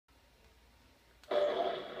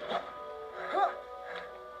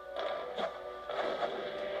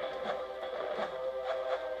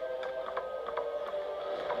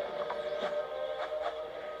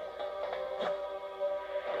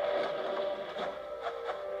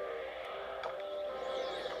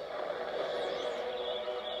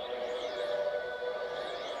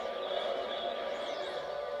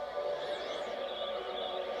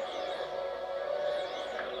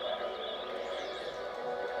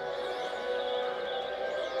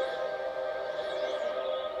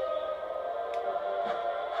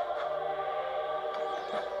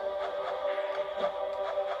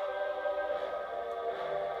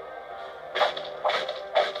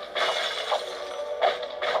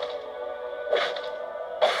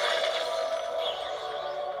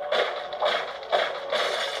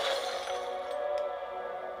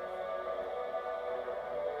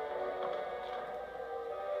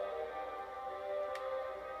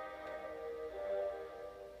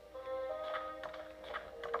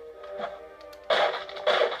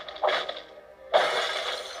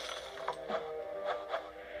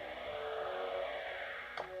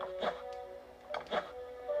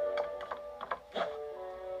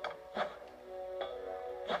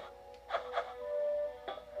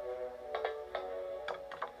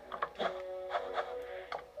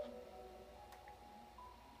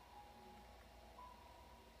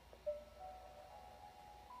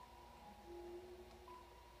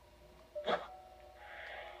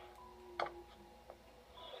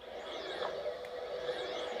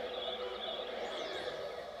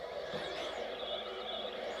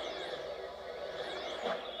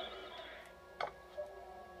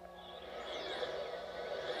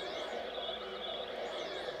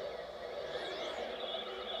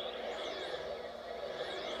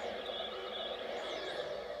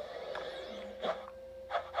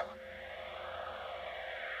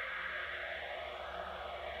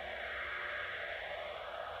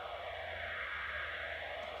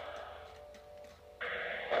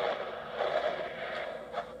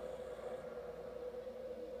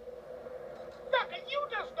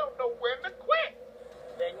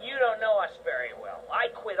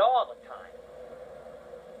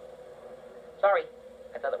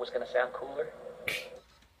was gonna sound cooler.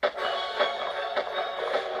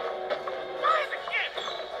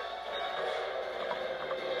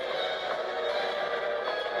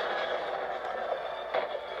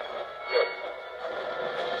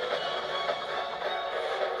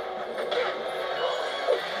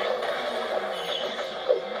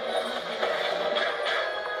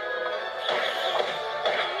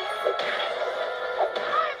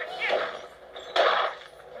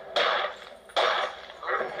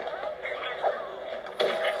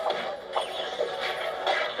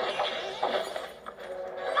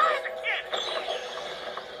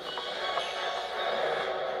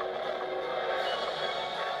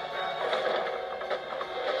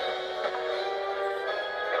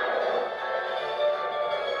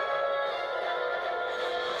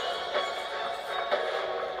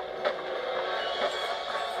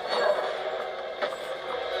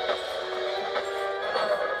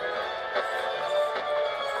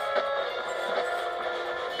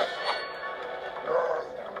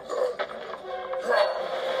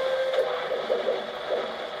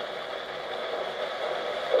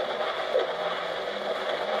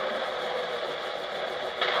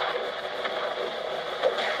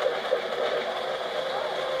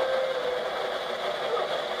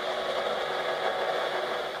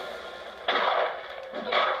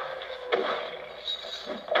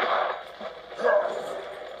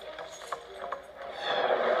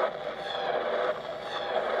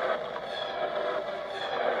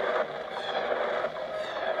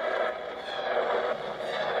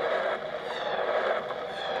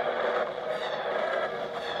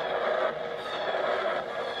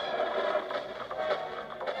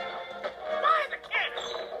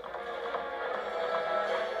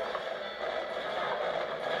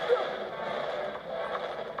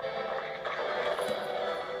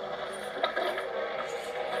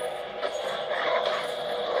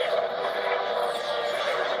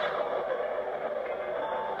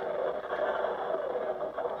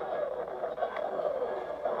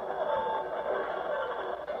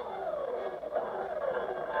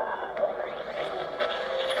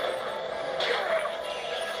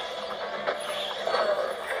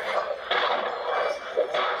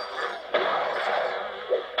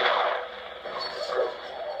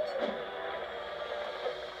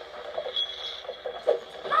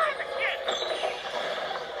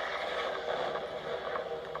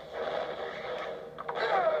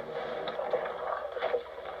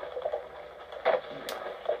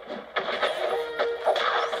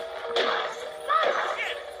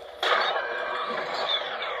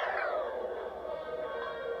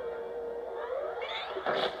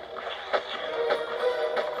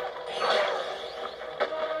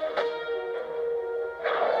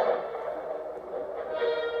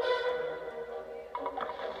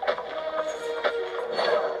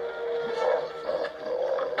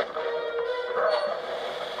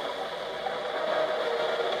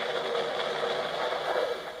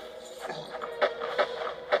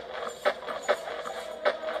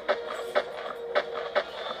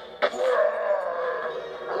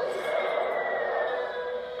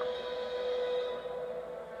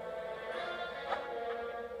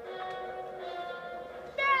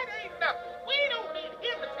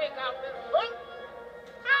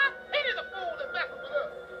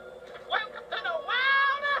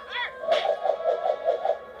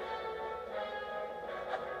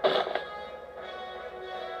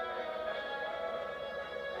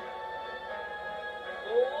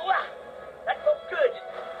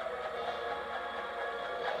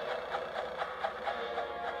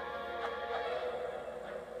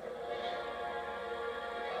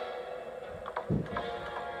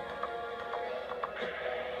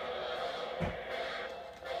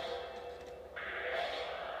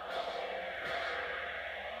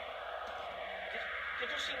 Did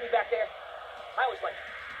you see me back there? I was like,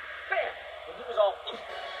 bam! And he was all, he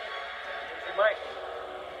reminded me,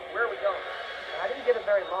 where are we going? I didn't get a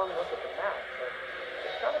very long look at the map, but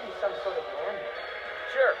there's got to be some sort of landmark.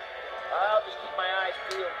 Sure. I'll just keep my eyes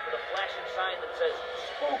peeled for the flashing sign that says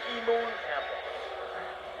Spooky Moon Temple.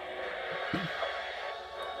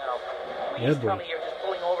 Now, please tell me you're just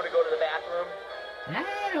pulling over to go to the bathroom.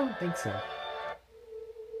 I don't think so.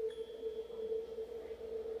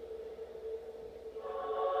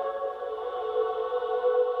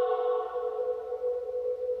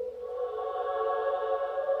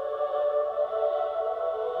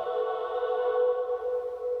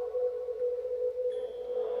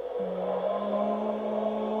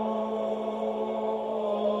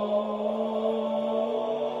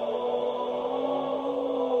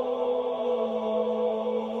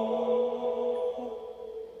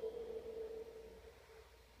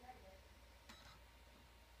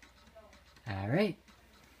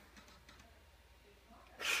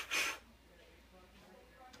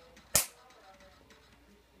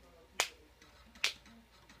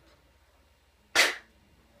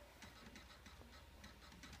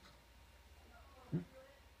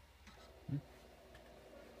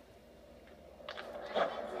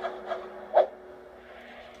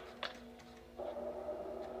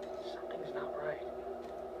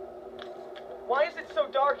 so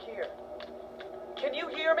dark here? Can you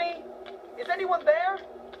hear me? Is anyone there?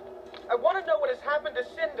 I want to know what has happened to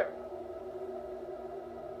Cinder.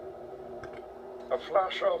 A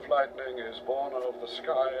flash of lightning is born of the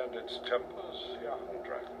sky and its tempers, young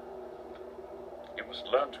dragon. You must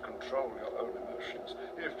learn to control your own emotions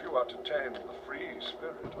if you are to tame the free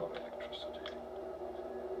spirit of electricity.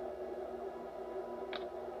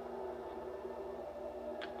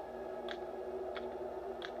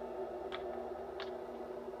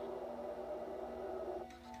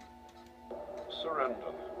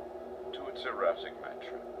 Surrender to its erratic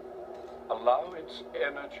nature. Allow its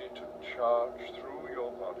energy to charge through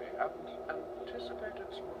your body and anticipate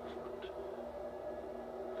its movement.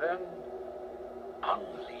 Then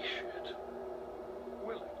unleash it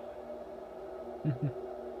willingly.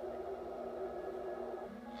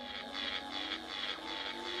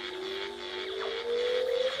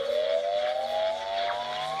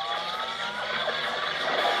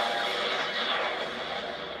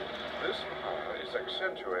 This power is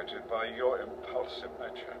accentuated by your impulsive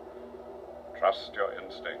nature. Trust your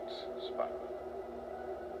instincts, Spyro.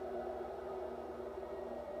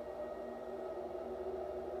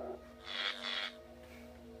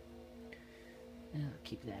 I'll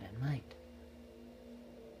keep that in mind.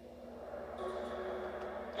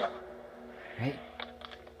 Right?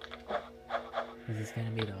 This is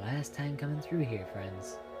gonna be the last time coming through here,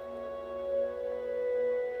 friends.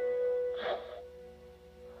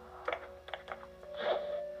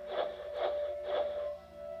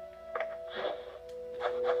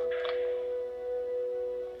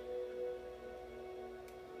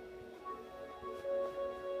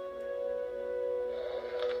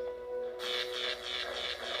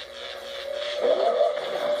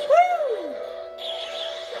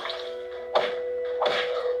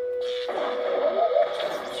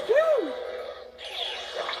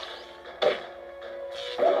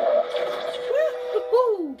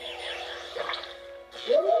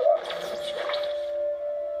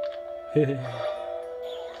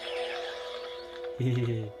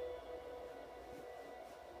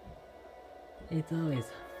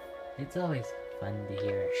 It's always fun to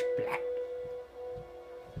hear a splat.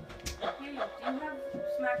 Hey, do you have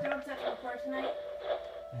SmackDown set to record tonight?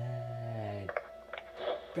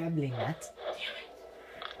 Probably not.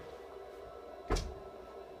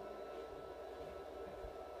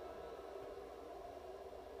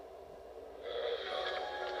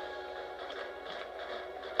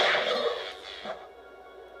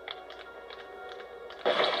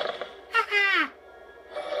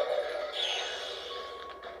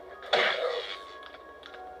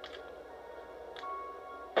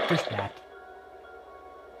 Push back.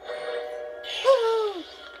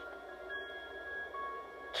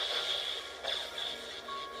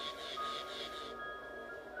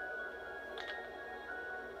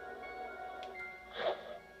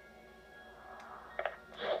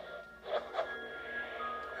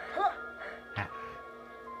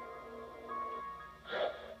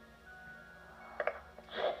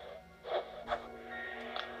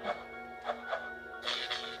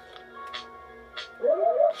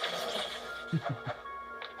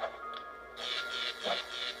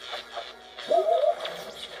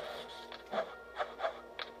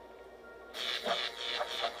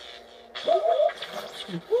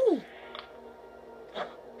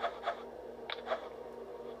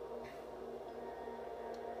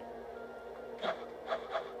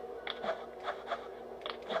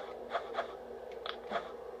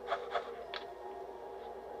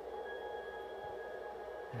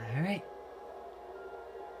 Alright.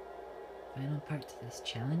 Final part to this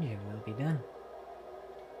challenge and we'll be done.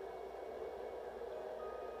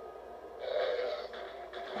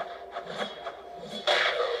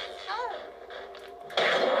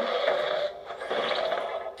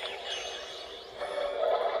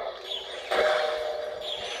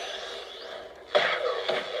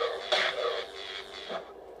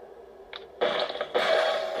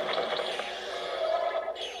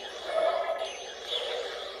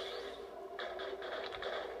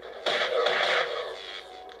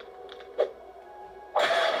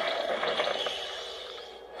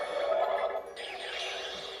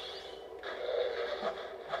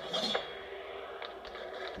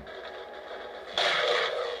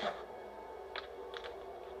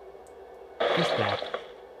 Push back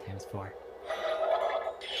times 4.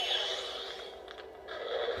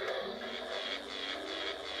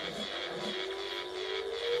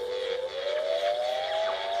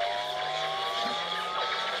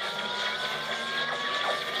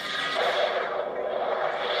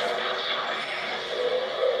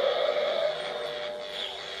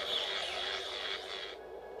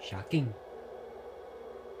 Shocking.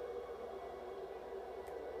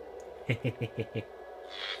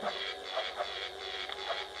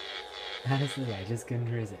 Honestly, I just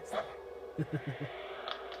couldn't resist.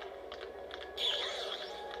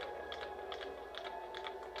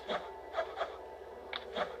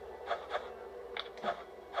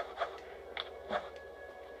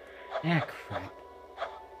 Ah, crap.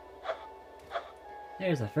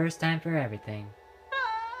 There's a first time for everything.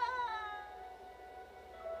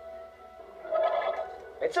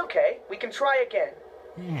 It's okay. We can try again.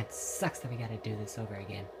 It sucks that we gotta do this over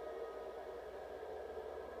again.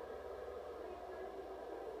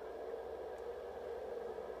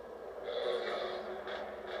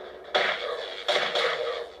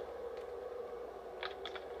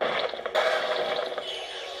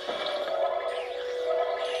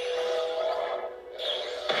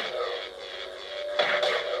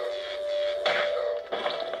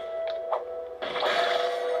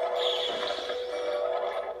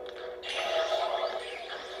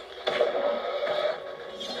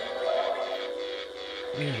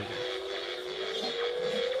 Really?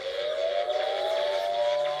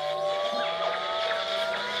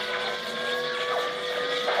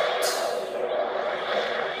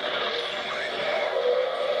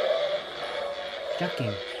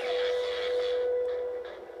 Ducking.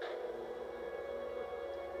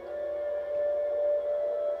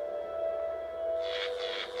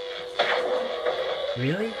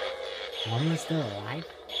 Really? One was still alive?